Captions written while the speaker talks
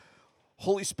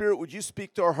Holy Spirit, would you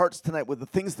speak to our hearts tonight with the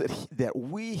things that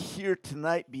we hear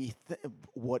tonight be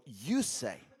what you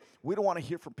say? We don't want to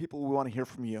hear from people. We want to hear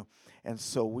from you. And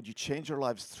so would you change our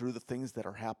lives through the things that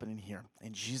are happening here?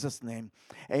 In Jesus' name,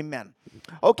 amen.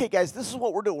 Okay, guys, this is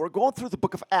what we're doing. We're going through the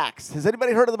book of Acts. Has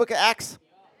anybody heard of the book of Acts?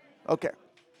 Okay.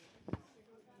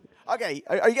 Okay,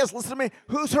 are you guys listening to me?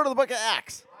 Who's heard of the book of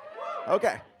Acts?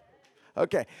 Okay.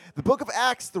 Okay, the book of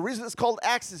Acts, the reason it's called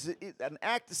Acts is an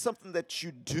act is something that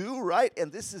you do, right?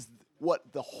 And this is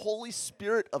what the Holy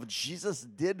Spirit of Jesus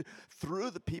did through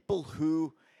the people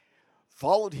who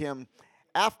followed him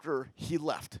after he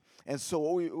left. And so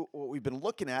what we've been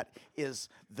looking at is,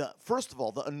 first of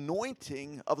all, the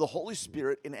anointing of the Holy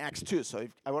Spirit in Acts 2. So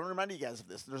I want to remind you guys of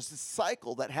this. There's this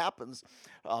cycle that happens.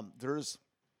 There's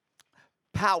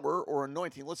power or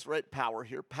anointing. Let's write power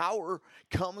here. Power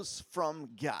comes from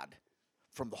God,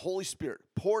 from the Holy Spirit,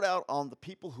 poured out on the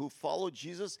people who follow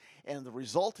Jesus, and the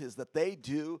result is that they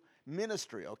do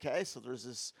ministry, okay? So there's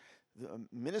this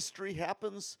ministry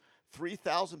happens,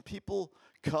 3,000 people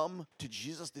come to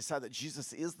Jesus, decide that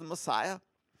Jesus is the Messiah,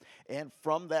 and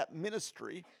from that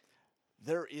ministry,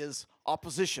 there is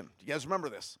opposition. Do you guys remember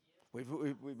this? We've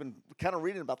been kind of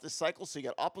reading about this cycle, so you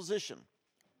got opposition.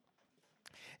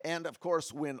 And, of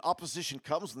course, when opposition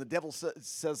comes, when the devil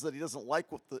says that he doesn't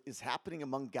like what is happening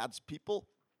among God's people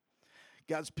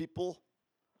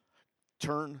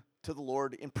turn to the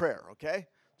Lord in prayer, okay?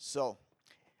 So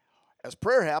as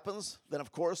prayer happens, then,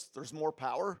 of course, there's more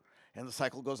power, and the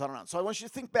cycle goes on and on. So I want you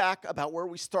to think back about where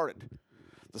we started.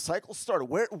 The cycle started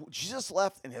where Jesus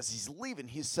left, and as he's leaving,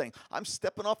 he's saying, I'm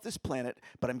stepping off this planet,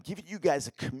 but I'm giving you guys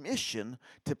a commission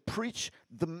to preach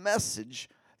the message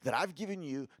that I've given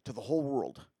you to the whole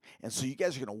world. And so you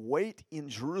guys are going to wait in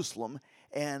Jerusalem.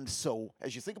 And so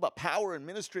as you think about power and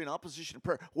ministry and opposition and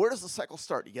prayer, where does the cycle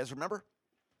start? You guys remember?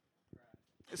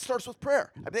 It starts with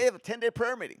prayer. I mean, they have a 10-day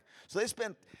prayer meeting. So they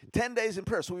spent 10 days in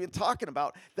prayer. So we've been talking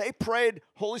about, they prayed,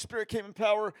 Holy Spirit came in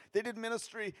power, they did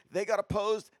ministry, they got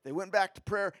opposed, they went back to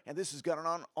prayer, and this has gone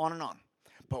on and on.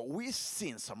 But we've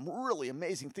seen some really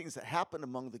amazing things that happened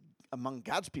among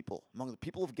God's people, among the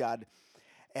people of God,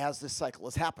 as this cycle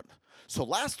has happened. So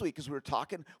last week, as we were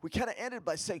talking, we kind of ended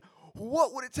by saying,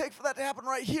 what would it take for that to happen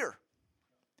right here?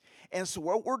 And so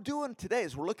what we're doing today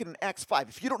is we're looking at Acts 5.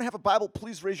 If you don't have a Bible,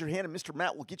 please raise your hand, and Mr.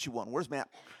 Matt will get you one. Where's Matt?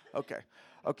 Okay.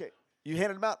 You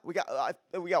handed them out? We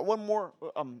got one more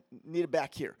needed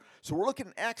back here. So we're looking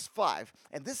at Acts 5,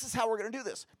 and this is how we're going to do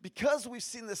this. Because we've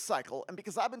seen this cycle, and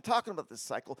because I've been talking about this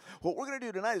cycle, what we're going to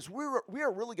do tonight is we are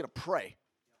really going to pray.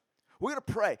 We're going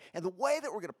to pray, and the way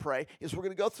that we're going to pray is we're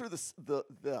going to go through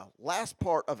the last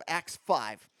part of Acts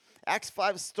 5. Acts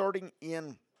 5 is starting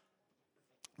in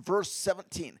verse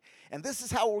 17, and this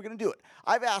is how we're going to do it.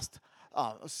 I've asked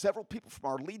several people from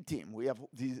our lead team. We have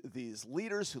these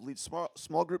leaders who lead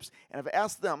small groups, and I've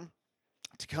asked them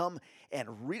to come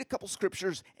and read a couple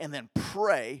scriptures and then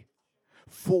pray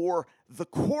for the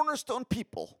Cornerstone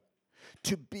people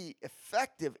to be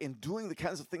effective in doing the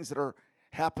kinds of things that are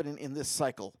happening in this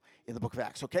cycle in the book of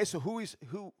Acts. Okay, so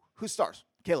who starts?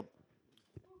 Caleb.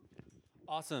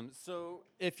 Awesome. So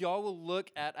if y'all will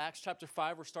look at Acts chapter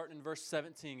 5, we're starting in verse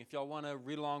 17. If y'all want to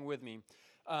read along with me,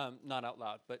 not out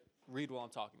loud, but read while I'm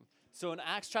talking. So in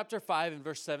Acts chapter 5 and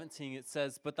verse 17, it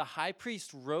says, "But the high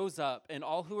priest rose up, and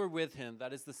all who were with him,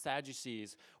 that is the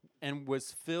Sadducees, and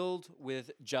was filled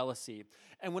with jealousy."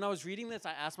 And when I was reading this,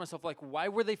 I asked myself, why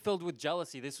were they filled with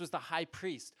jealousy? This was the high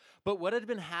priest. But what had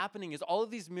been happening is all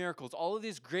of these miracles, all of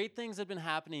these great things had been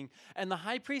happening, and the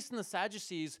high priest and the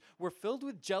Sadducees were filled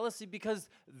with jealousy because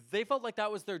they felt like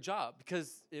that was their job,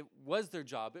 because it was their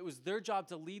job. It was their job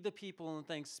to lead the people in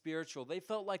things spiritual. They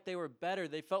felt like they were better.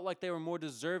 They felt like they were more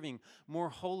deserving, more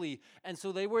holy. And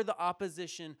so they were the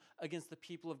opposition against the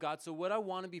people of God. So what I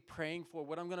want to be praying for,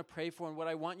 what I'm going to pray for, and what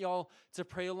I want y'all to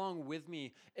pray along with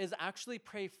me is actually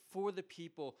pray for the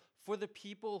people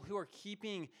who are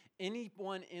keeping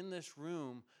anyone in this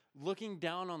room looking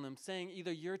down on them, saying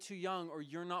either you're too young or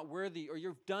you're not worthy or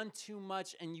you've done too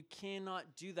much and you cannot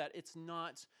do that. It's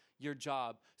not your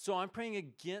job. So I'm praying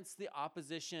against the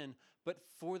opposition, but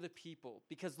for the people.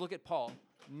 Because look at Paul.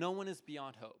 No one is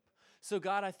beyond hope. So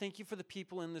God, I thank you for the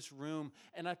people in this room,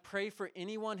 and I pray for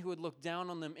anyone who would look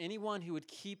down on them, anyone who would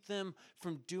keep them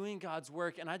from doing God's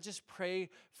work, and I just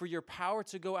pray for your power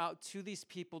to go out to these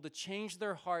people, to change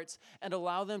their hearts, and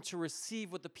allow them to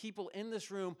receive what the people in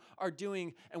this room are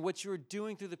doing and what you're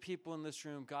doing through the people in this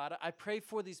room, God. I pray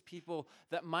for these people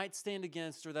that might stand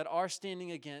against or that are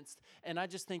standing against, and I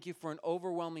just thank you for an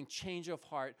overwhelming change of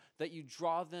heart, that you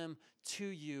draw them to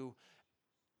you,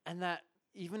 and that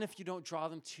even if you don't draw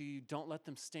them to you, don't let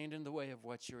them stand in the way of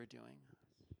what you are doing.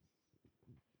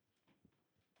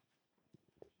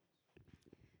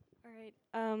 right.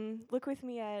 Look with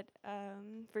me at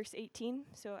verse 18,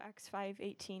 so Acts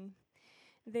 5:18.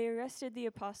 They arrested the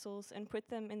apostles and put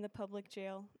them in the public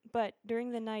jail. But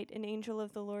during the night, an angel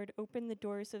of the Lord opened the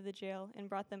doors of the jail and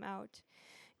brought them out.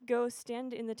 Go,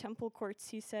 stand in the temple courts,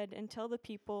 he said, and tell the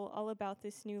people all about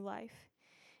this new life.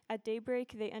 At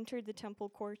daybreak, they entered the temple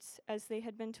courts, as they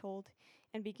had been told,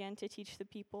 and began to teach the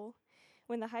people.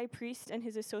 When the high priest and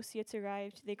his associates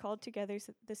arrived, they called together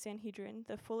the Sanhedrin,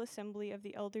 the full assembly of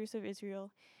the elders of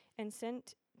Israel, and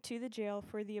sent to the jail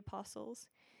for the apostles.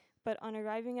 But on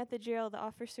arriving at the jail, the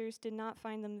officers did not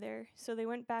find them there. So they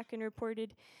went back and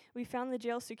reported, "We found the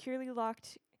jail securely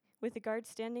locked with the guards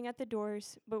standing at the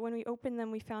doors, but when we opened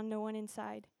them, we found no one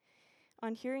inside."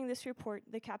 On hearing this report,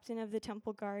 the captain of the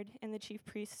temple guard and the chief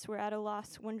priests were at a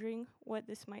loss, wondering what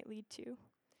this might lead to.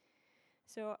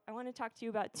 So I want to talk to you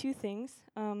about two things.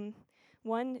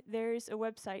 One, there's a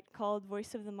website called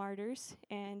Voice of the Martyrs,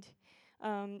 and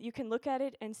you can look at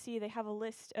it and see they have a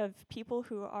list of people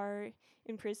who are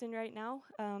in prison right now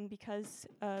because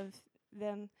of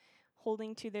them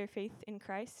holding to their faith in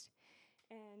Christ.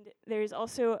 And there's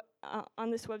also, on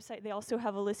this website, they also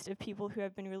have a list of people who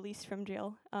have been released from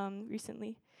jail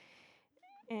recently.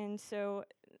 And so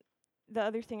the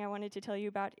other thing I wanted to tell you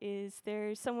about is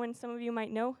there's someone some of you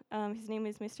might know. His name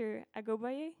is Mr.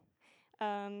 Agobaye.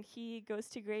 He goes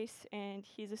to Grace, and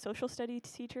he's a social studies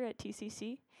teacher at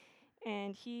TCC.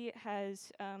 And he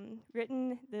has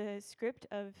written the script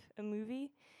of a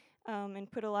movie and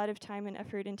put a lot of time and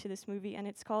effort into this movie. And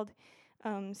it's called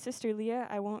Sister Leah,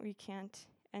 I Won't Recant.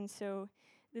 And so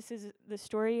this is the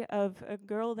story of a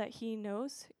girl that he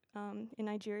knows in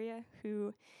Nigeria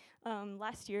who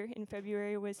last year in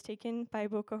February was taken by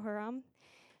Boko Haram.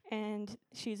 And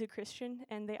she's a Christian,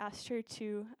 and they asked her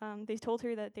to, they told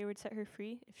her that they would set her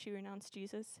free if she renounced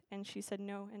Jesus, and she said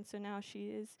no. And so now she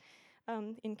is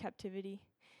in captivity.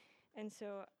 And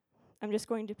so I'm just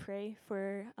going to pray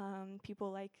for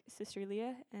people like Sister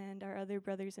Leah and our other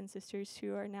brothers and sisters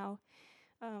who are now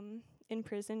in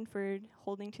prison for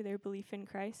holding to their belief in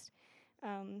Christ.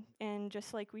 And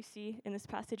just like we see in this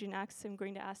passage in Acts, I'm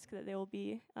going to ask that they will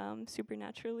be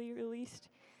supernaturally released.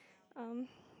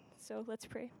 So let's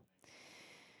pray.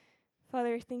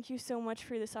 Father, thank you so much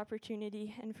for this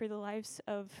opportunity and for the lives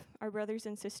of our brothers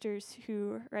and sisters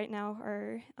who right now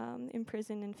are in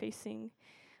prison and facing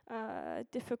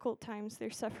difficult times. They're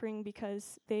suffering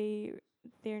because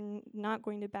they're not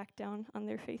going to back down on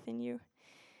their faith in you.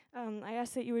 I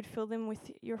ask that you would fill them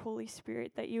with your Holy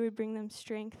Spirit, that you would bring them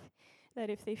strength, that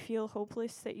if they feel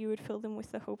hopeless, that you would fill them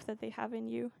with the hope that they have in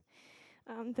you.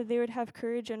 That they would have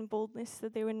courage and boldness,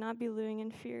 that they would not be living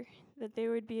in fear, that they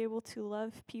would be able to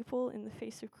love people in the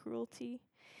face of cruelty.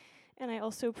 And I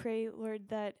also pray, Lord,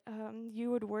 that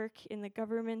you would work in the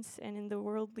governments and in the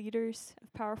world leaders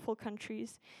of powerful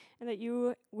countries, and that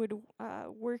you would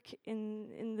work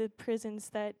in the prisons,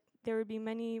 that there would be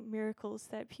many miracles,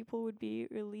 that people would be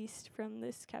released from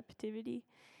this captivity.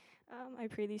 I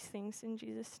pray these things in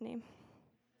Jesus' name.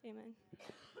 Amen.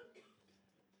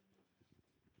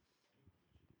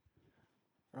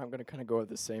 I'm going to kind of go with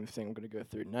the same thing. I'm going to go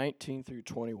through 19 through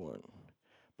 21.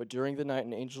 But during the night,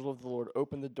 an angel of the Lord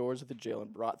opened the doors of the jail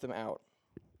and brought them out.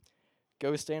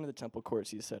 Go stand in the temple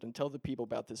courts, he said, and tell the people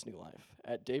about this new life.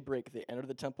 At daybreak, they entered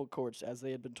the temple courts as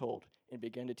they had been told and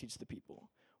began to teach the people.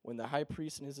 When the high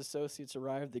priest and his associates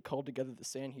arrived, they called together the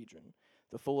Sanhedrin,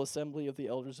 the full assembly of the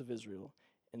elders of Israel,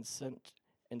 and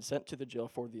sent to the jail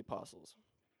for the apostles.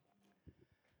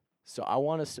 So I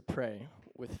want us to pray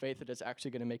with faith that it's actually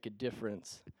going to make a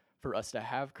difference for us to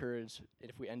have courage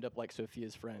if we end up like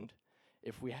Sophia's friend.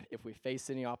 If we face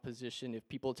any opposition, if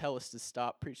people tell us to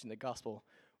stop preaching the gospel,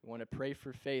 we want to pray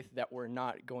for faith that we're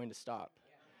not going to stop.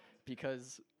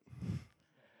 Because,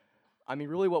 I mean,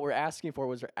 really what we're asking for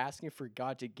was we're asking for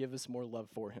God to give us more love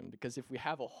for him. Because if we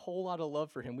have a whole lot of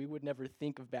love for him, we would never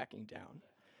think of backing down.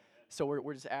 So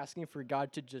we're just asking for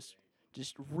God to just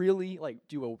really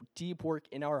do a deep work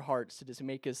in our hearts to just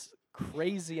make us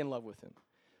crazy in love with him.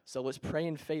 So let's pray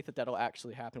in faith that that'll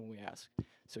actually happen when we ask.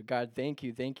 So God, thank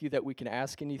you that we can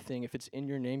ask anything. If it's in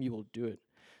your name, you will do it.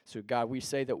 So God, we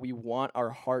say that we want our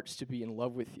hearts to be in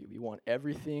love with you. We want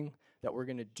everything that we're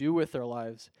going to do with our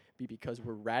lives be because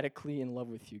we're radically in love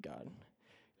with you, God.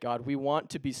 God, we want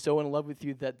to be so in love with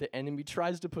you that the enemy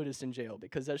tries to put us in jail,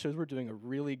 because that shows we're doing a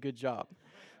really good job.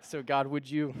 So God, would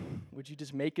you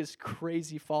just make us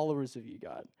crazy followers of you,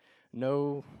 God?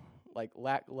 No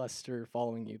lackluster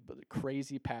following you, but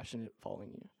crazy passionate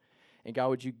following you. And God,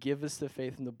 would you give us the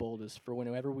faith and the boldness for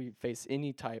whenever we face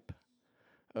any type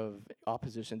of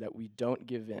opposition that we don't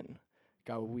give in.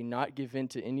 God, would we not give in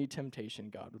to any temptation,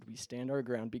 God? Would we stand our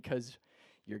ground because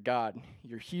You're God.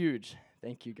 You're huge.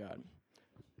 Thank you, God.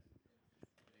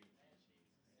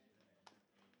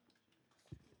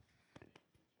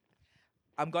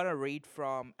 I'm going to read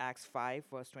from Acts 5,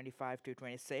 verse 25 to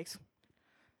 26.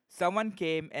 Someone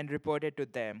came and reported to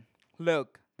them,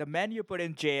 "Look, the men you put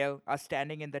in jail are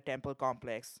standing in the temple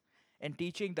complex and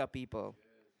teaching the people."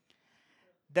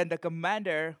 Then the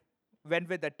commander went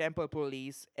with the temple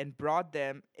police and brought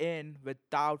them in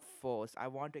without force. I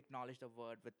want to acknowledge the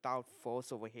word without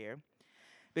force over here,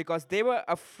 because they were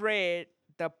afraid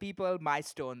the people might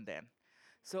stone them.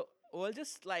 So all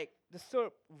just like the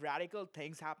so radical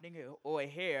things happening over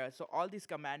here. So all these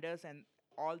commanders and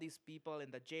all these people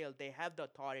in the jail, they have the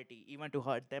authority even to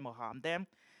hurt them or harm them.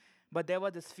 But there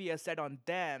was this fear set on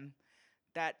them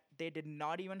that they did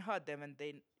not even hurt them, and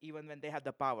they even when they have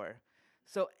the power.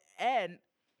 So, and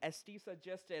as Steve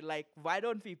suggested, like, why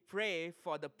don't we pray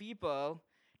for the people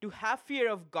to have fear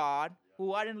of God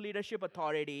who are in leadership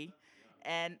authority,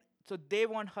 and so they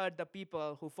won't hurt the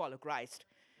people who follow Christ.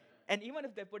 And even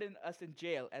if they put us in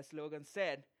jail, as Logan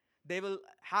said, they will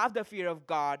have the fear of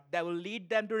God that will lead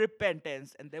them to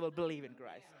repentance, and they will believe in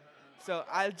Christ. So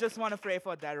I just want to pray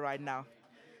for that right now.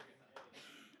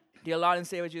 Dear Lord and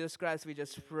Savior Jesus Christ, we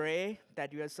just pray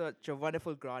that you are such a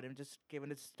wonderful God, and just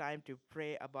given us time to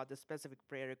pray about the specific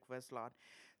prayer request, Lord,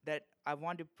 that I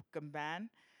want to command,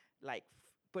 like,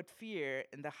 put fear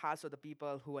in the hearts of the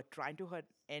people who are trying to hurt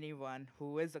anyone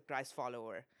who is a Christ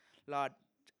follower, Lord,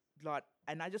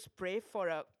 and I just pray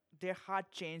for their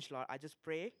heart change, Lord. I just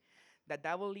pray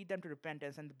that will lead them to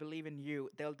repentance and believe in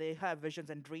you. They have visions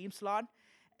and dreams, Lord,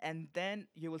 and then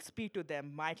you will speak to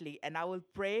them mightily. And I will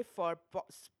pray for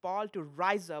Paul to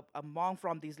rise up among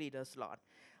from these leaders, Lord.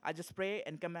 I just pray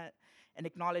and command and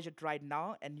acknowledge it right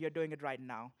now, and you're doing it right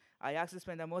now. I ask this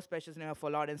in the most precious name of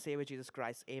our Lord and Savior Jesus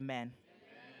Christ. Amen.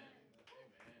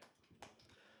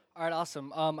 All right,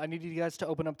 awesome. I need you guys to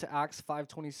open up to Acts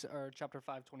 5:20 or chapter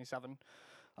 5:27.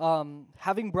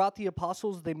 Having brought the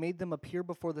apostles, they made them appear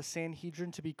before the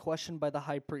Sanhedrin to be questioned by the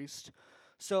high priest.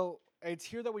 So it's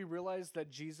here that we realize that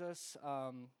Jesus,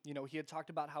 he had talked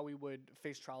about how we would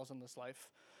face trials in this life.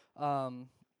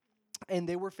 And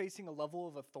they were facing a level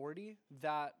of authority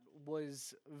that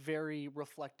was very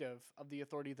reflective of the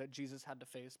authority that Jesus had to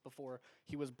face before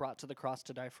he was brought to the cross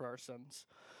to die for our sins.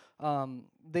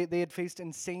 They had faced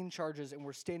insane charges and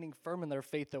were standing firm in their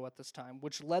faith, though, at this time,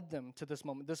 which led them to this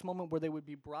moment where they would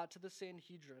be brought to the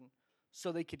Sanhedrin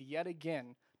so they could yet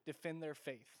again defend their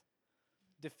faith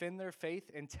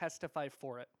and testify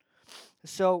for it.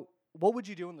 So what would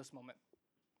you do in this moment?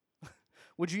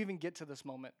 Would you even get to this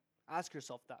moment? Ask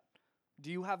yourself that. Do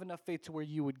you have enough faith to where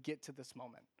you would get to this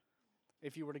moment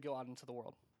if you were to go out into the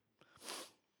world?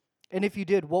 And if you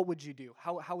did, what would you do?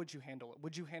 How would you handle it?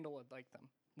 Would you handle it like them?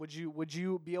 Would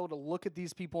you be able to look at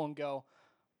these people and go,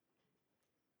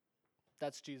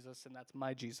 that's Jesus and that's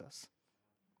my Jesus?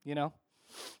 You know?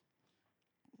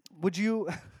 Would you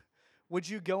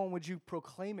go and would you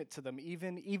proclaim it to them,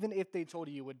 even if they told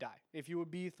you would die? If you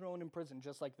would be thrown in prison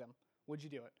just like them, would you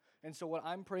do it? And so what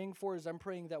I'm praying for is I'm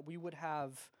praying that we would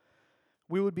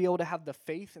be able to have the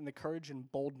faith and the courage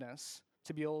and boldness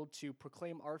to be able to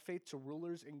proclaim our faith to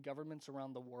rulers and governments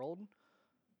around the world,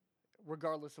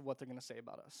 regardless of what they're going to say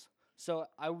about us. So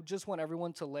I just want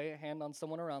everyone to lay a hand on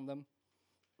someone around them.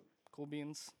 Cool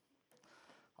beans.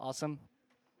 Awesome.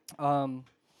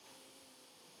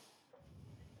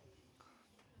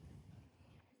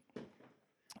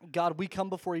 God, we come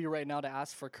before you right now to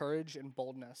ask for courage and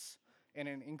boldness and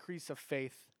an increase of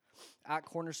faith at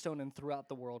Cornerstone and throughout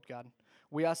the world, God.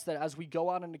 We ask that as we go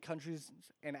out into countries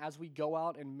and as we go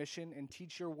out and mission and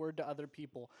teach your word to other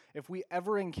people, if we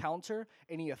ever encounter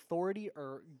any authority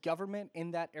or government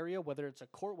in that area, whether it's a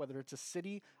court, whether it's a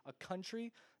city, a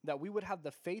country, that we would have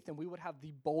the faith and we would have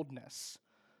the boldness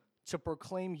to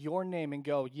proclaim your name and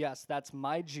go, yes, that's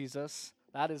my Jesus,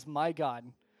 that is my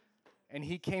God, and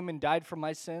he came and died for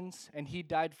my sins, and he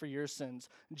died for your sins.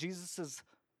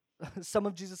 Some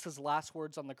of Jesus' last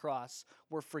words on the cross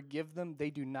were, forgive them,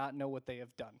 they do not know what they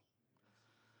have done.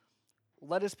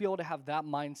 Let us be able to have that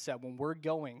mindset when we're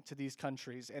going to these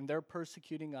countries and they're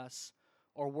persecuting us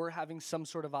or we're having some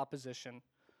sort of opposition.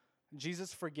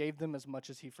 Jesus forgave them as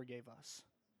much as he forgave us.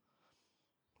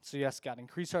 So yes, God,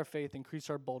 increase our faith,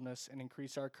 increase our boldness, and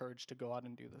increase our courage to go out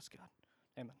and do this, God.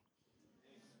 Amen.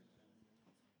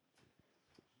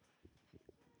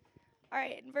 All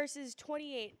right, in verses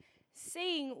 28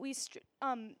 saying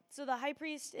so the high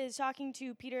priest is talking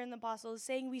to Peter and the apostles,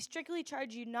 saying, "We strictly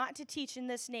charge you not to teach in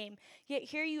this name. Yet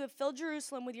here you have filled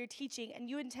Jerusalem with your teaching, and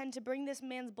you intend to bring this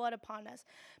man's blood upon us."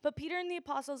 But Peter and the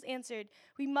apostles answered,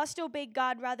 "We must obey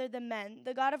God rather than men.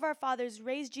 The God of our fathers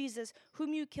raised Jesus,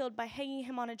 whom you killed by hanging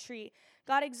him on a tree.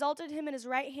 God exalted him in his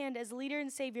right hand as leader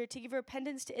and savior to give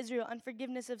repentance to Israel and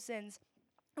forgiveness of sins.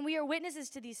 And we are witnesses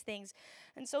to these things,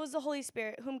 and so is the Holy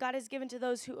Spirit, whom God has given to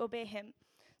those who obey him."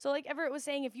 So like Everett was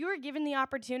saying, if you were given the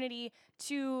opportunity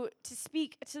to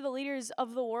speak to the leaders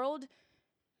of the world,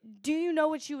 do you know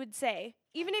what you would say?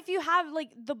 Even if you have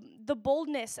like the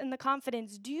boldness and the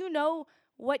confidence, do you know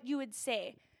what you would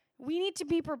say? We need to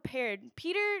be prepared.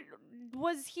 Peter,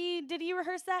 did he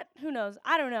rehearse that? Who knows?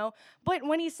 I don't know. But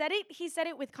when he said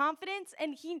it with confidence,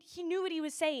 and he knew what he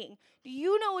was saying. Do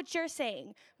you know what you're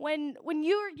saying? When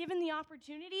you are given the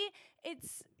opportunity,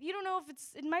 you don't know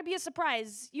if it might be a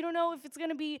surprise. You don't know if it's going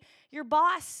to be your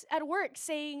boss at work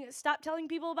saying, "Stop telling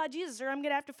people about Jesus or I'm going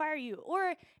to have to fire you."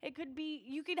 Or it could be,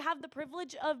 you could have the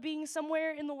privilege of being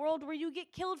somewhere in the world where you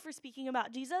get killed for speaking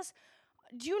about Jesus.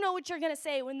 Do you know what you're going to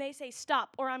say when they say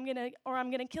stop or I'm going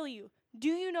to kill you? Do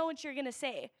you know what you're going to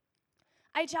say?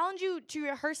 I challenge you to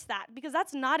rehearse that, because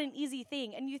that's not an easy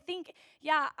thing. And you think,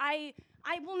 yeah, I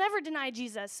will never deny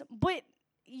Jesus, but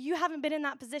you haven't been in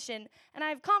that position. And I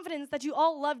have confidence that you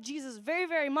all love Jesus very,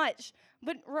 very much,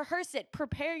 but rehearse it,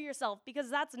 prepare yourself, because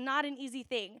that's not an easy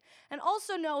thing. And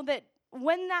also know that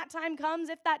when that time comes,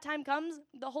 if that time comes,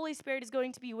 the Holy Spirit is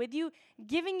going to be with you,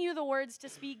 giving you the words to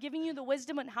speak, giving you the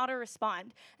wisdom on how to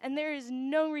respond. And there is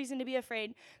no reason to be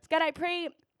afraid. So God, I pray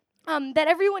that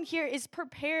everyone here is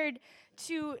prepared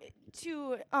to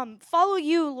follow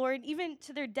you, Lord, even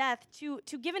to their death, to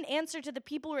give an answer to the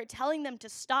people who are telling them to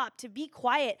stop, to be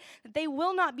quiet, that they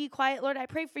will not be quiet. Lord, I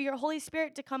pray for your Holy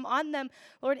Spirit to come on them,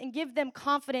 Lord, and give them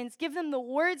confidence, give them the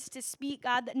words to speak,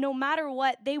 God, that no matter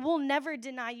what, they will never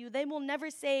deny you. They will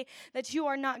never say that you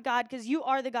are not God, because you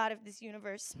are the God of this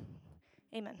universe.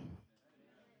 Amen.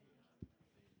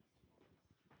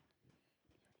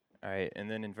 All right, and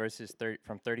then in verses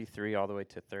from 33 all the way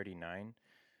to 39,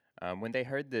 when they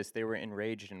heard this, they were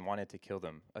enraged and wanted to kill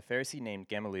them. A Pharisee named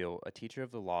Gamaliel, a teacher of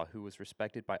the law who was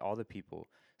respected by all the people,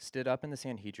 stood up in the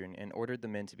Sanhedrin and ordered the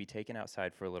men to be taken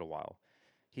outside for a little while.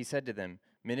 He said to them,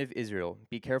 "Men of Israel,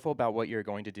 be careful about what you are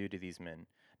going to do to these men."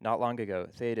 Not long ago,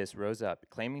 Theudas rose up,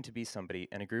 claiming to be somebody,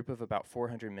 and a group of about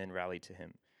 400 men rallied to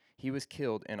him. He was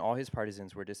killed, and all his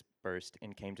partisans were dispersed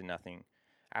and came to nothing.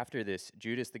 After this,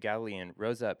 Judas the Galilean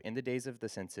rose up in the days of the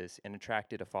census and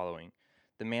attracted a following.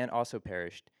 The man also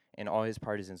perished, and all his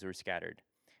partisans were scattered.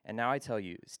 And now I tell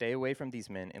you, stay away from these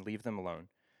men and leave them alone.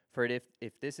 For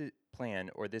if this plan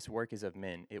or this work is of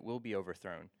men, it will be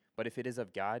overthrown. But if it is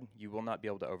of God, you will not be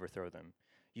able to overthrow them.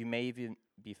 You may even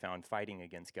be found fighting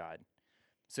against God.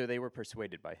 So they were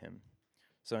persuaded by him.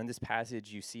 So in this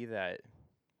passage, you see that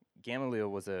Gamaliel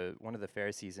was one of the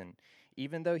Pharisees, and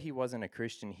even though he wasn't a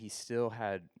Christian, he still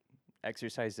had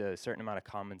exercised a certain amount of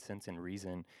common sense and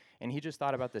reason. And he just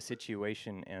thought about the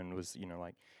situation and was,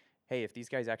 like, hey, if these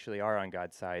guys actually are on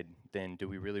God's side, then do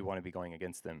we really want to be going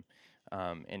against them?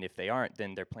 And if they aren't,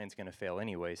 then their plan's going to fail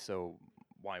anyway, so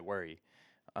why worry?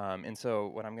 And so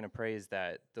what I'm going to pray is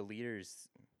that the leaders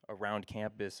around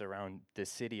campus, around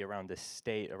this city, around this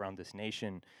state, around this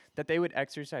nation, that they would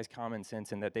exercise common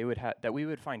sense, and that they would that we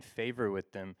would find favor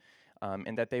with them,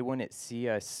 and that they wouldn't see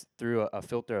us through a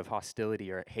filter of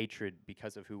hostility or hatred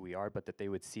because of who we are, but that they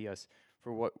would see us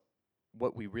for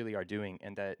what we really are doing,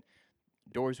 and that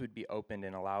doors would be opened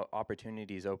and allow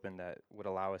opportunities open that would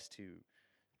allow us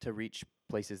to reach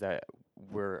places that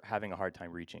we're having a hard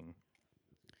time reaching.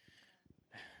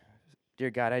 Dear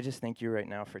God, I just thank you right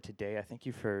now for today. I thank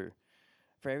you for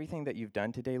everything that you've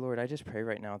done today, Lord. I just pray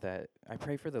right now that I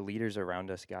pray for the leaders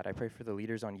around us, God. I pray for the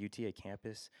leaders on UTA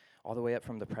campus, all the way up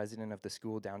from the president of the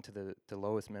school down to the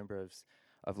lowest member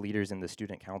of leaders in the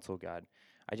student council, God.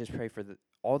 I just pray for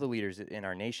all the leaders in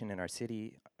our nation, in our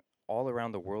city, all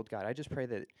around the world, God. I just pray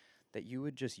that you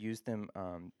would just use them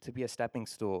to be a stepping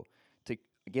stool, to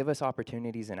give us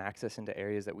opportunities and access into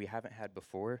areas that we haven't had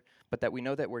before, but that we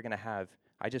know that we're going to have.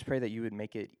 I just pray that you would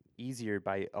make it easier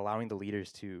by allowing the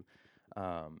leaders to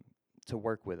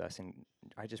work with us. And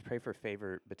I just pray for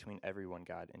favor between everyone,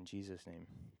 God, in Jesus' name.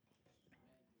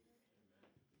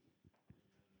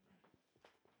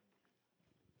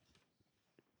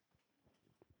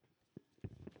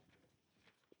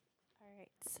 All right.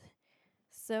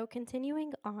 So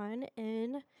continuing on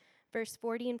in verse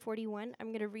 40 and 41, I'm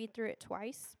going to read through it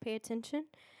twice. Pay attention.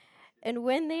 And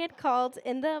when they had called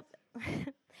in the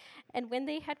And when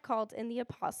they had called in the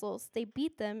apostles, they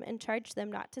beat them and charged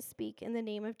them not to speak in the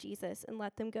name of Jesus and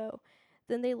let them go.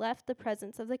 Then they left the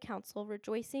presence of the council,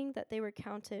 rejoicing that they were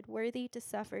counted worthy to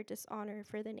suffer dishonor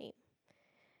for the name.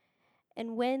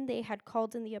 And when they had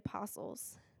called in the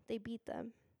apostles, they beat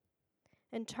them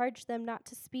and charged them not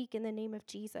to speak in the name of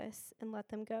Jesus and let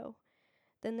them go.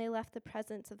 Then they left the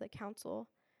presence of the council,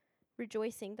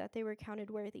 rejoicing that they were counted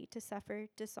worthy to suffer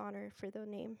dishonor for the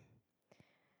name.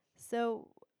 So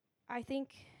I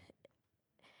think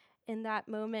in that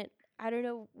moment, I don't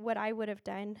know what I would have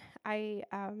done.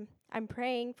 I'm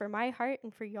praying for my heart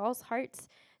and for y'all's hearts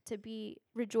to be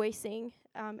rejoicing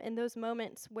in those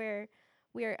moments where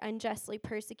we are unjustly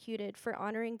persecuted for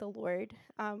honoring the Lord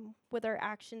with our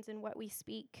actions and what we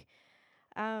speak.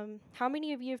 How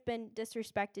many of you have been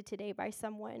disrespected today by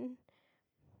someone?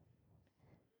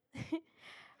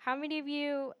 How many of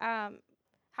you,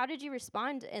 how did you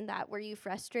respond in that? Were you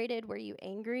frustrated? Were you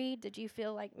angry? Did you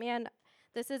feel like, man,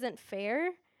 this isn't fair?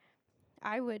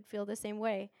 I would feel the same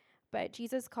way. But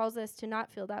Jesus calls us to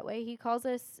not feel that way. He calls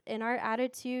us in our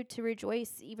attitude to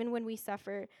rejoice even when we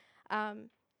suffer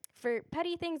for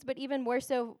petty things, but even more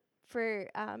so for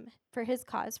his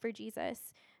cause, for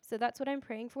Jesus. So that's what I'm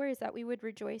praying for, is that we would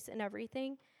rejoice in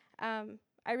everything.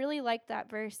 I really like that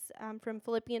verse from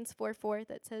Philippians 4:4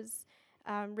 that says,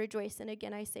 rejoice, and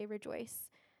again I say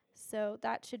rejoice. So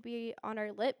that should be on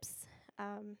our lips.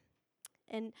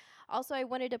 And also I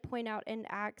wanted to point out in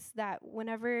Acts that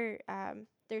whenever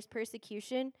there's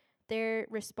persecution, their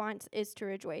response is to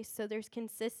rejoice. So there's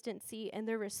consistency in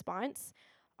their response.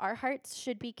 Our hearts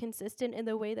should be consistent in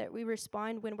the way that we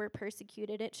respond when we're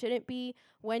persecuted. It shouldn't be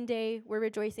one day we're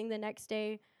rejoicing, the next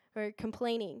day we're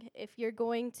complaining. If you're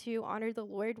going to honor the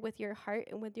Lord with your heart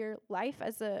and with your life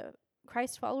as a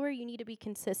Christ follower, you need to be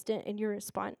consistent in your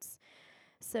response.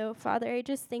 So, Father, I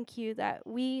just thank you that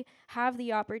we have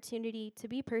the opportunity to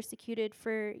be persecuted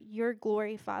for your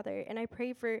glory, Father. And I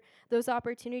pray for those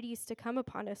opportunities to come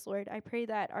upon us, Lord. I pray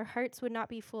that our hearts would not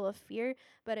be full of fear,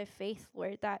 but of faith,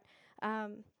 Lord, that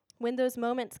when those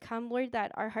moments come, Lord,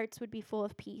 that our hearts would be full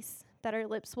of peace, that our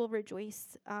lips will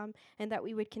rejoice, and that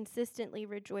we would consistently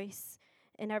rejoice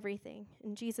in everything.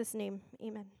 In Jesus' name,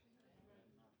 amen.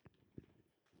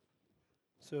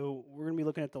 So we're going to be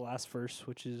looking at the last verse,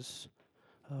 which is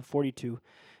 42.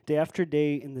 Day after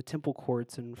day in the temple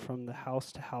courts and from the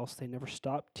house to house, they never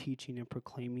stopped teaching and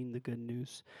proclaiming the good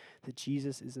news that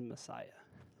Jesus is the Messiah.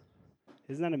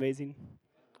 Isn't that amazing?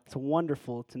 It's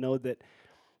wonderful to know that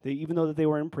even though that they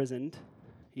were imprisoned,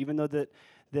 even though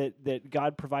that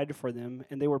God provided for them,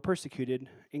 and they were persecuted,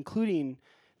 including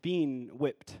being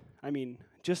whipped. I mean,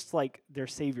 just like their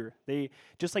Savior,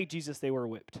 just like Jesus, they were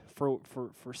whipped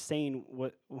for saying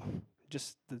what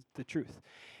just the truth.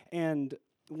 And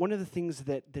one of the things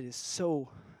that is so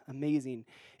amazing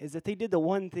is that they did the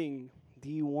one thing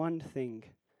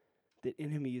that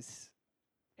enemies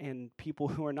and people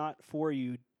who are not for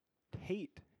you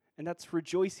hate, and that's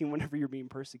rejoicing whenever you're being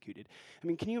persecuted. I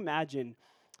mean, can you imagine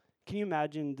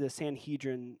the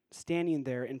Sanhedrin standing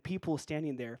there and people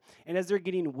standing there, and as they're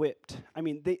getting whipped, I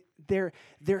mean,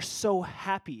 they're so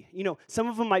happy. You know, some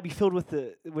of them might be filled with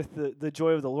the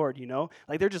joy of the Lord, you know?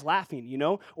 Like they're just laughing, you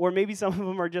know? Or maybe some of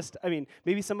them are just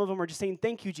saying,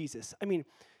 "Thank you, Jesus." I mean,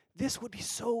 this would be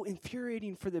so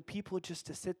infuriating for the people just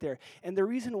to sit there. And the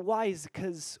reason why is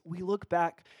because we look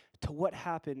back to what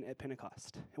happened at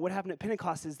Pentecost. And what happened at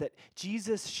Pentecost is that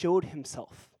Jesus showed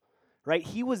himself. Right?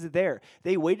 He was there.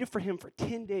 They waited for him for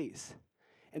 10 days.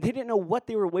 And they didn't know what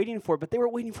they were waiting for, but they were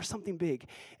waiting for something big.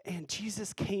 And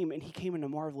Jesus came, and he came in a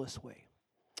marvelous way.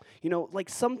 You know, like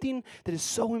something that is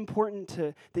so important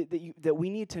that we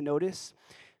need to notice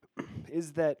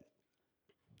is that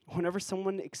whenever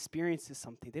someone experiences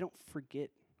something, they don't forget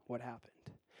what happened.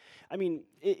 I mean,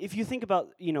 if you think about,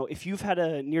 you know, if you've had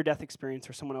a near-death experience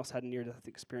or someone else had a near-death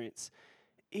experience,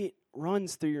 it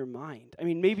runs through your mind. I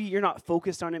mean, maybe you're not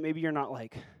focused on it. Maybe you're not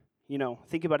like, you know,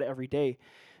 think about it every day.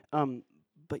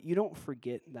 But you don't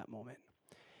forget that moment.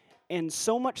 And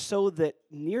so much so that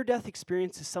near-death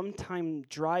experiences sometimes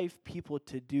drive people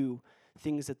to do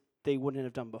things that they wouldn't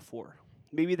have done before.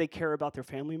 Maybe they care about their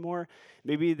family more.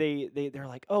 Maybe they're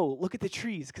like, oh, look at the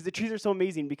trees, because the trees are so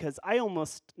amazing, because I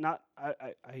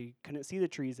couldn't see the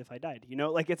trees if I died. You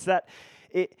know, like it's that,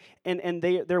 and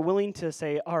they're willing to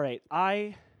say, all right,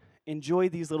 I enjoy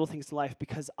these little things in life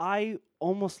because I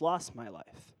almost lost my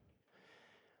life.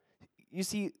 You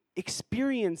see,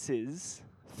 experiences,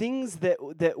 things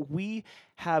that we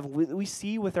have, we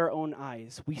see with our own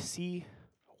eyes, we see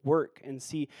work and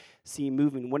see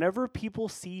moving. Whenever people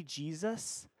see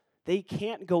Jesus, They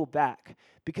can't go back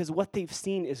because what they've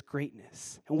seen is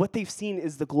greatness, and what they've seen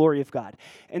is the glory of God.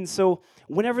 And so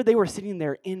whenever they were sitting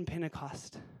there in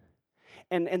Pentecost,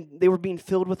 and they were being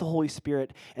filled with the Holy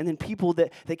Spirit, and then people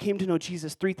that came to know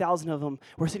Jesus, 3,000 of them,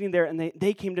 were sitting there, and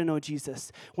they came to know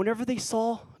Jesus. Whenever they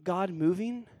saw God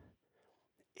moving,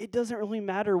 it doesn't really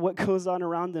matter what goes on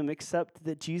around them except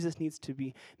that Jesus needs to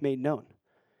be made known.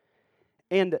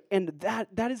 And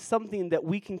that is something that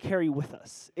we can carry with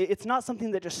us. It's not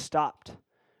something that just stopped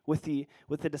with the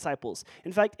disciples.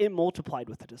 In fact, it multiplied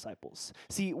with the disciples.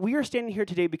 See, we are standing here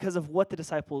today because of what the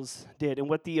disciples did and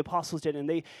what the apostles did, and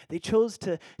they chose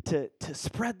to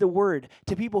spread the word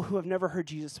to people who have never heard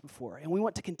Jesus before. And we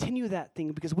want to continue that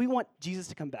thing because we want Jesus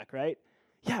to come back, right?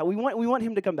 Yeah, we want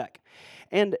him to come back.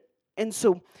 And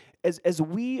so as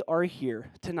we are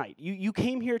here tonight, you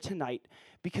came here tonight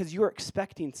because you're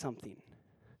expecting something.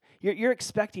 You're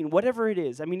expecting whatever it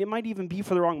is. I mean, it might even be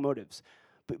for the wrong motives,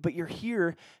 but you're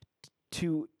here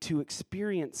to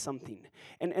experience something.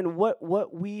 And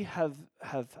what we have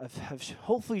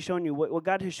hopefully shown you, what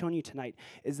God has shown you tonight,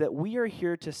 is that we are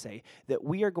here to say that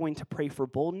we are going to pray for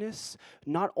boldness,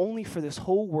 not only for this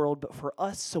whole world, but for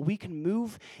us, so we can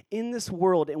move in this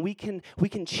world and we can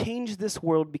change this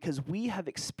world because we have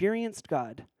experienced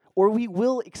God, or we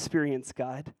will experience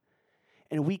God,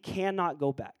 and we cannot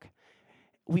go back.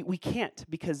 We can't,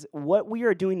 because what we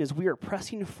are doing is we are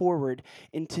pressing forward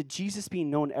into Jesus being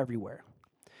known everywhere.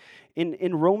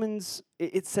 In Romans,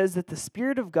 it says that the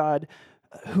Spirit of God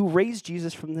who raised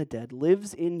Jesus from the dead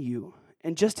lives in you.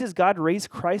 And just as God raised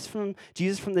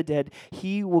Jesus from the dead,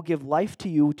 he will give life to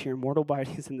you, to your mortal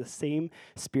bodies, in the same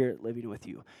Spirit living with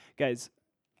you. Guys,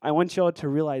 I want y'all to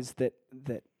realize that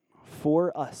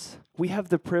for us, we have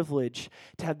the privilege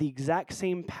to have the exact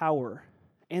same power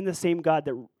and the same God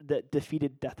that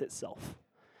defeated death itself.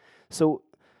 So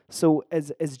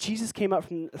as Jesus came out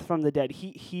from the dead,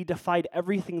 he defied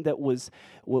everything that was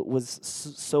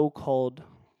so-called,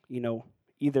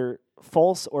 either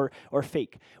false or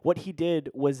fake. What he did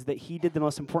was that he did the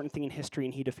most important thing in history,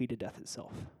 and he defeated death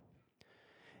itself.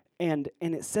 And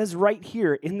it says right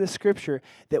here in the scripture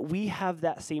that we have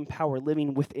that same power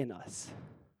living within us.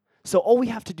 So all we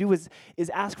have to do is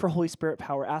ask for Holy Spirit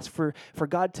power, ask for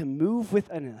God to move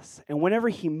within us. And whenever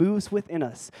he moves within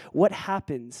us, what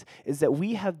happens is that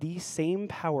we have the same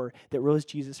power that rose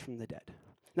Jesus from the dead.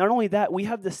 Not only that, we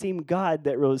have the same God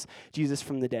that rose Jesus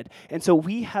from the dead. And so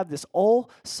we have this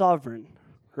all-sovereign,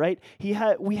 right?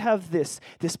 We have this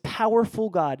powerful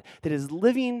God that is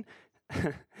living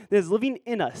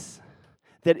in us,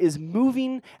 that is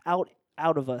moving out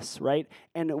of us, right?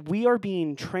 And we are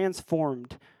being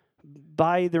transformed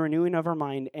by the renewing of our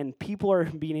mind, and people are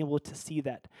being able to see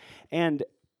that. And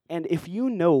if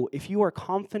you are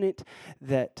confident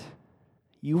that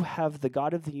you have the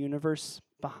God of the universe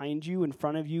behind you, in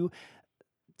front of you,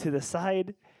 to the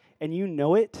side, and you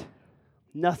know it,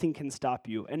 nothing can stop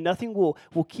you, and nothing will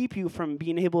keep you from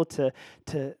being able to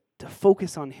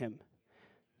focus on him.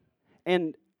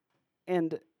 And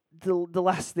the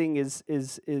last thing is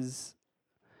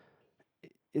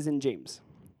in James.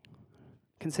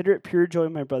 Consider it pure joy,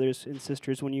 my brothers and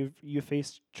sisters, when you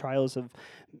face trials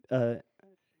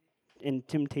and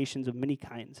temptations of many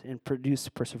kinds, and produce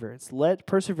perseverance. Let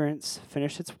perseverance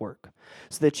finish its work,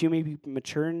 so that you may be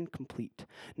mature and complete,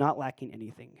 not lacking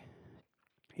anything.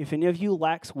 If any of you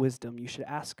lacks wisdom, you should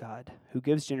ask God, who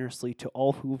gives generously to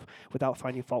all who, without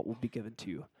finding fault, will be given to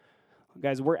you.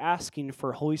 Guys, we're asking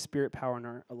for Holy Spirit power in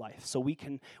our life, so we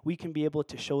can be able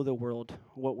to show the world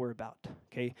what we're about.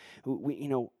 Okay,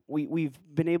 we've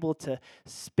been able to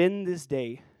spend this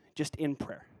day just in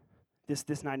prayer,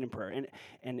 this night in prayer,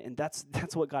 and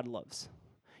that's what God loves.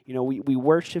 We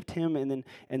worshipped him, and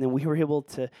then we were able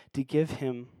to give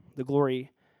him the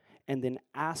glory, and then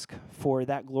ask for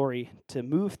that glory to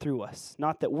move through us.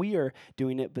 Not that we are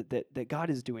doing it, but that God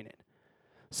is doing it.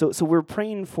 So we're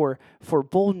praying for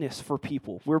boldness for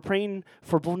people. We're praying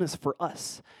for boldness for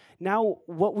us. Now,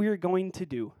 what we're going to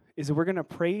do is we're going to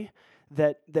pray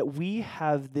that we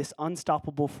have this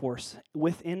unstoppable force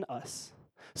within us,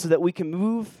 so that we can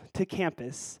move to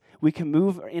campus, we can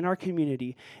move in our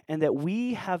community, and that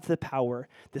we have the power,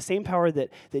 the same power that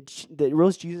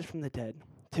rose Jesus from the dead,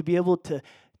 to be able to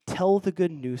tell the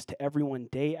good news to everyone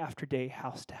day after day,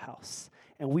 house to house.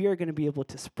 And we are going to be able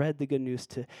to spread the good news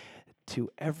to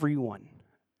everyone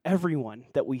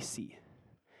that we see.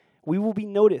 We will be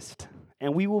noticed,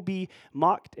 and we will be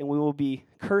mocked, and we will be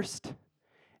cursed,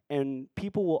 and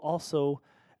people will also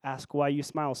ask why you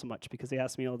smile so much, because they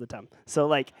ask me all the time.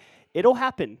 So it'll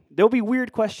happen. There'll be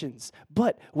weird questions,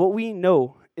 but what we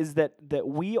know is that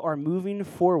we are moving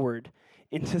forward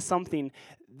into something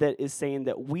that is saying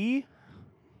that we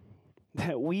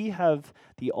have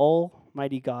the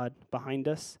Almighty God behind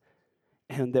us,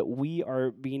 and that we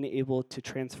are being able to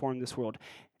transform this world,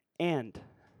 and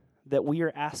that we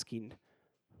are asking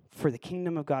for the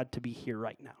kingdom of God to be here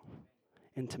right now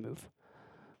and to move.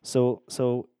 So,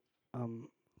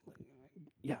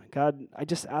 God, I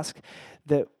just ask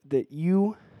that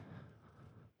you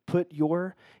put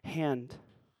your hand,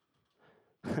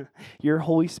 your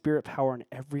Holy Spirit power on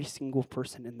every single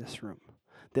person in this room.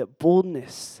 That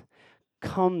boldness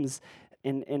comes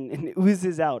and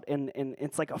oozes out, and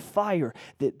it's like a fire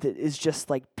that is just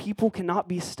like people cannot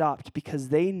be stopped because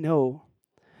they know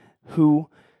who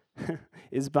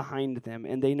is behind them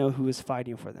and they know who is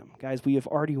fighting for them. Guys, we have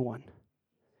already won.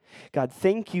 God,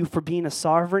 thank you for being a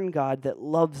sovereign God that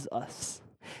loves us.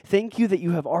 Thank you that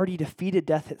you have already defeated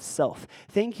death itself.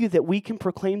 Thank you that we can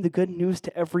proclaim the good news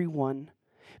to everyone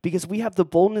because we have the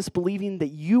boldness believing that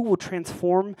you will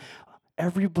transform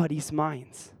everybody's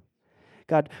minds.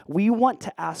 God, we want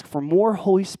to ask for more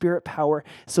Holy Spirit power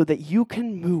so that you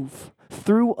can move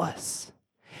through us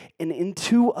and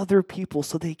into other people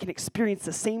so they can experience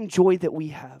the same joy that we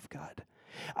have, God.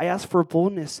 I ask for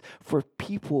boldness for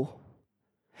people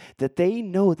that they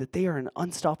know that they are an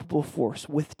unstoppable force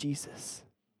with Jesus.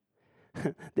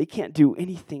 They can't do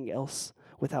anything else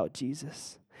without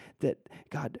Jesus. That,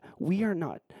 God, we are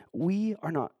not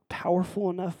powerful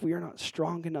enough, we are not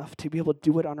strong enough to be able to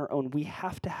do it on our own. We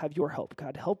have to have your help,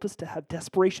 God. Help us to have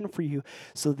desperation for you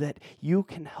so that you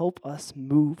can help us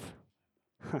move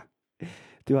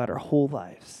throughout our whole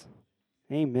lives.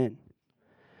 Amen.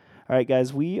 All right,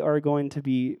 guys, we're going to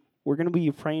be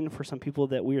praying for some people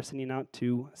that we are sending out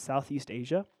to Southeast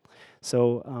Asia.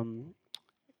 So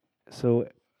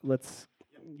let's,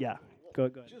 go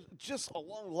ahead. Just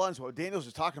along the lines of what Daniel's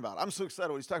just talking about. I'm so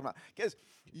excited what he's talking about. Guys,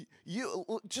 you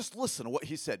just listen to what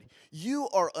he said. You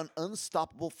are an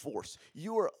unstoppable force.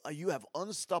 You have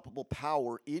unstoppable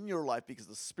power in your life because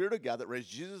the Spirit of God that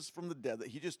raised Jesus from the dead that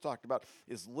he just talked about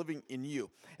is living in you.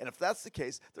 And if that's the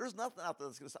case, there's nothing out there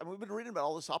that's going to stop. We've been reading about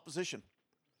all this opposition.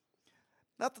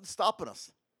 Nothing's stopping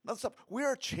us. We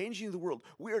are changing the world.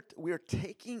 We are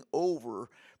taking over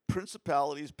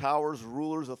principalities, powers,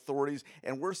 rulers, authorities,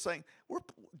 and we're saying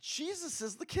Jesus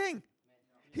is the king.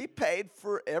 He paid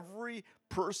for every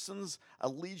person's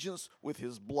allegiance with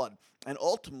his blood. And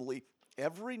ultimately,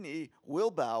 every knee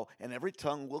will bow and every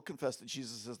tongue will confess that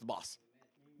Jesus is the boss.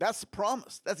 That's the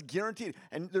promise. That's guaranteed.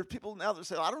 And there are people now that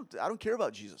say, I don't care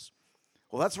about Jesus.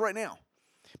 Well, that's right now.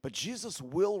 But Jesus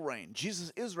will reign.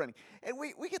 Jesus is reigning. And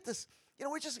we get this,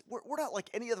 we're not like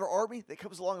any other army that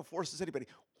comes along and forces anybody.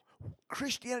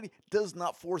 Christianity does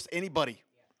not force anybody.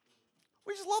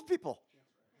 We just love people.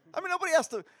 I mean,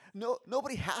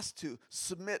 nobody has to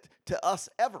submit to us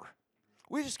ever.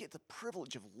 We just get the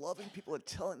privilege of loving people and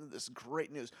telling them this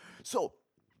great news. So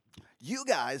you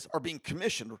guys are being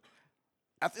commissioned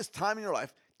at this time in your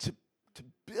life to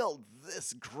build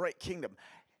this great kingdom.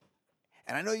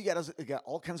 And I know you got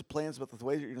all kinds of plans about the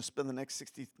way you're going to spend the next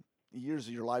 60 years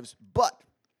of your lives, but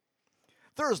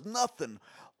there is nothing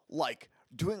like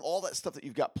doing all that stuff that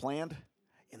you've got planned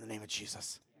in the name of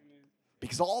Jesus.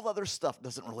 Because all the other stuff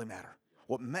doesn't really matter.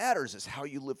 What matters is how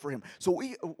you live for him. So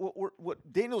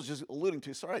what Daniel's just alluding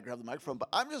to, sorry I grabbed the microphone, but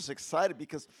I'm just excited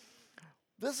because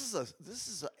this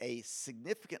is a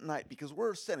significant night because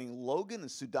we're sending Logan and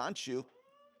Sudhanshu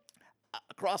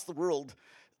across the world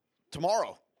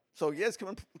tomorrow. So you guys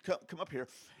come up here.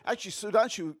 Actually,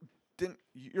 Sudhanshu,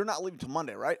 you're not leaving till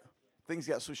Monday, right? Things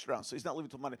got switched around, so he's not leaving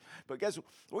till Monday. But guys,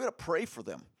 we're going to pray for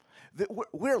them.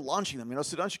 We're launching them.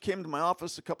 Sudhanshu came to my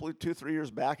office 2-3 years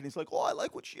back, and he's like, I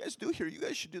like what you guys do here. You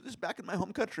guys should do this back in my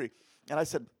home country. And I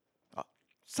said,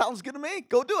 sounds good to me.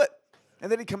 Go do it.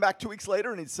 And then he'd come back 2 weeks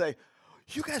later, and he'd say,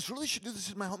 you guys really should do this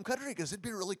in my home country because it'd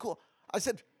be really cool. I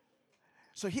said,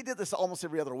 so he did this almost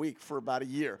every other week for about a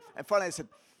year. And finally I said,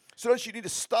 Sudhanshu, you need to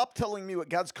stop telling me what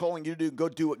God's calling you to do and go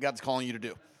do what God's calling you to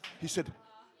do. He said,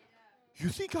 you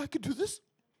think I could do this?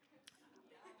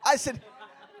 I said,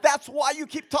 that's why you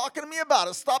keep talking to me about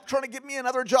it. Stop trying to give me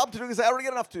another job to do because I already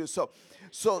got enough to do. So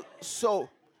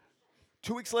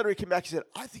 2 weeks later, he came back. He said,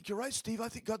 I think you're right, Steve. I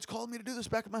think God's calling me to do this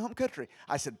back in my home country.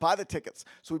 I said, buy the tickets.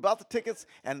 So we bought the tickets,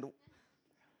 and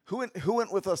who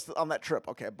went with us on that trip?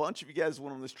 Okay, a bunch of you guys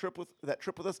went on this trip with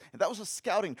us, and that was a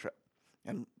scouting trip.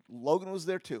 And Logan was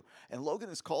there too. And Logan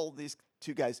has called these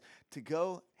two guys to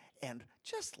go and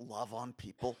just love on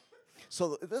people.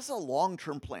 So this is a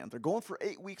long-term plan. They're going for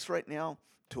 8 weeks right now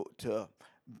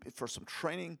for some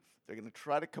training. They're going to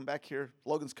try to come back here.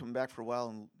 Logan's coming back for a while,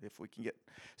 and if we can get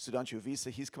Sudhanshu a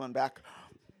visa, he's coming back.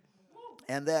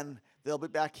 And then they'll be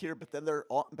back here, but then they're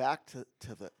back to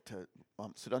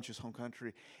Sudanshu's home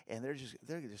country, and they're just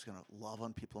going to love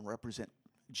on people and represent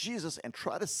Jesus and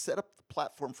try to set up the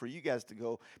platform for you guys to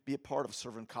go be a part of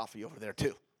serving coffee over there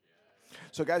too.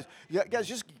 So guys,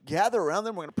 just gather around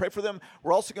them. We're going to pray for them.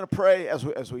 We're also going to pray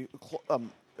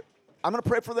I'm going to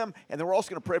pray for them, and then we're also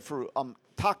going to pray for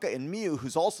Taka and Miu,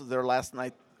 who's also there last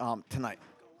night tonight.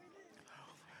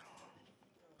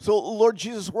 So, Lord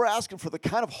Jesus, we're asking for the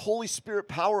kind of Holy Spirit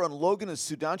power on Logan and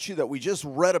Sudanshu that we just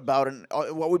read about and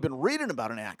what we've been reading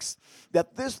about in Acts.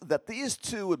 That these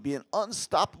two would be an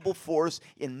unstoppable force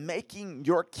in making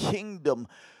your kingdom,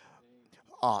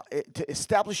 to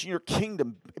establishing your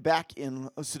kingdom back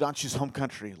in Sudanshu's home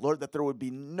country. Lord, that there would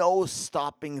be no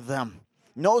stopping them.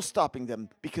 No stopping them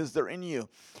because they're in you.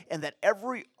 And that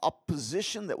every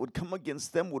opposition that would come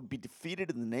against them would be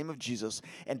defeated in the name of Jesus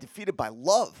and defeated by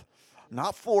love.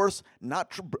 Not force,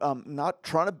 not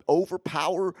trying to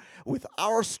overpower with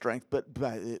our strength, but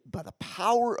by the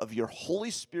power of your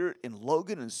Holy Spirit in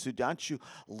Logan and Sudanshu,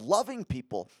 loving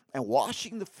people and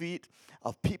washing the feet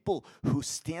of people who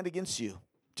stand against you.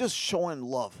 Just showing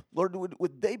love. Lord,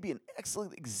 would they be an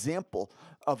excellent example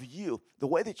of you, the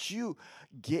way that you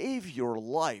gave your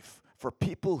life for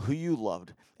people who you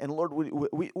loved. And Lord,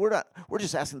 we're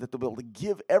just asking that they'll be able to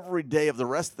give every day of the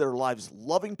rest of their lives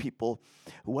loving people,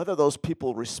 whether those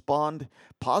people respond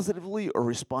positively or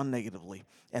respond negatively.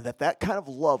 And that kind of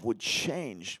love would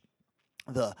change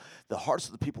the hearts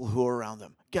of the people who are around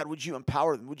them. God, would you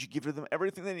empower them? Would you give them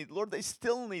everything they need? Lord, they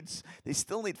still need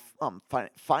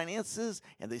finances,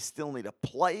 and they still need a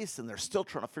place, and they're still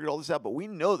trying to figure all this out. But we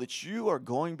know that you are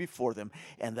going before them,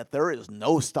 and that there is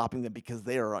no stopping them because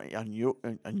they are on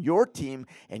your team,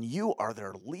 and you are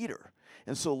their leader.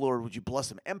 And so, Lord, would you bless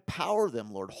them? Empower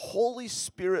them, Lord. Holy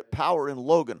Spirit power in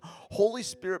Logan. Holy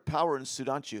Spirit power in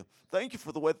Sudanshu. Thank you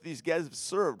for the way that these guys have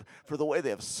served, for the way they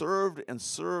have served and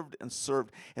served and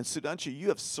served. And Sudanshu, you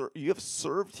have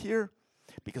served here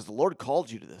because the Lord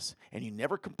called you to this, and you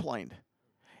never complained.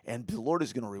 And the Lord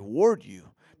is going to reward you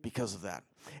because of that.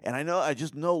 And I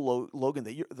just know, Logan,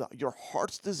 that your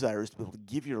heart's desire is to be able to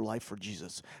give your life for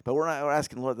Jesus. But we're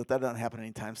asking, Lord, that doesn't happen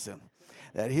anytime soon.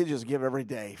 That He'll just give every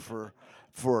day for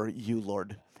you,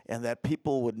 Lord. And that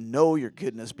people would know your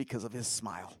goodness because of His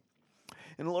smile.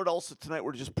 And Lord, also tonight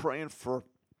we're just praying for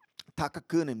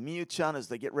Taka-kun and Miyu-chan as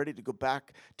they get ready to go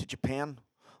back to Japan.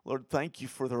 Lord, thank you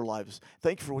for their lives.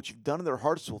 Thank you for what you've done in their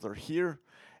hearts while they're here.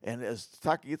 And as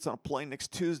Taka gets on a plane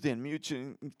next Tuesday and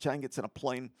Miyu-chan gets on a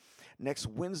plane next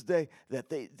Wednesday, that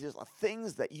there's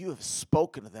things that you have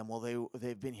spoken to them while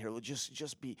they've been here will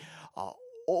just be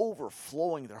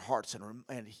overflowing their hearts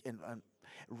and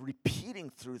repeating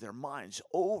through their minds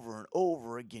over and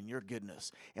over again your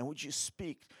goodness. And would you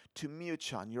speak to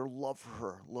Miyu-chan, your love for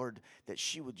her, Lord, that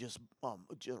she would just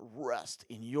rest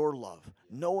in your love,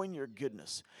 knowing your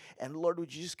goodness. And Lord,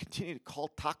 would you just continue to call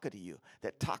Taka to you,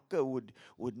 that Taka would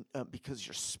because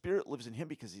your spirit lives in him,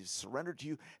 because he's surrendered to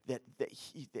you, that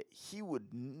he would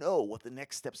know what the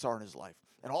next steps are in his life.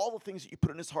 And all the things that you put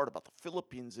in his heart about the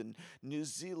Philippines and New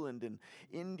Zealand and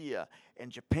India and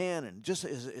Japan, and just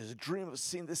his dream of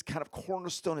seeing this kind of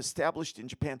cornerstone established in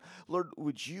Japan, Lord,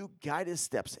 would you guide his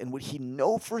steps, and would he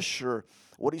know for sure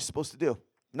what he's supposed to do?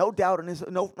 No doubt in his,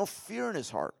 no fear in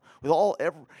his heart. With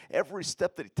every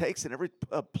step that he takes and every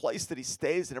place that he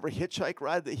stays and every hitchhike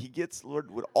ride that he gets,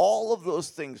 Lord, would all of those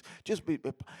things just be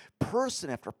person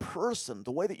after person,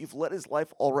 the way that you've led his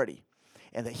life already.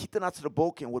 And that Hitanatsu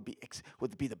Boken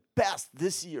would be the best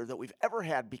this year that we've ever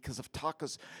had because of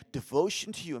Taka's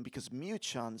devotion to you and because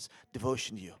Miyu-chan's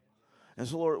devotion to you. And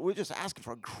so, Lord, we're just asking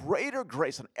for a greater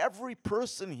grace on every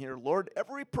person here, Lord,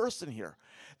 every person here.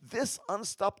 This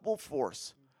unstoppable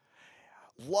force,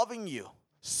 loving you,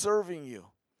 serving you.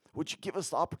 Would you give us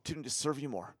the opportunity to serve you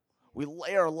more? We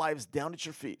lay our lives down at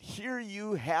your feet. Here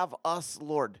you have us,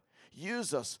 Lord.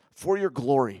 Use us for your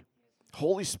glory.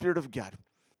 Holy Spirit of God.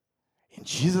 In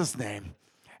Jesus' name,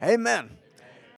 amen.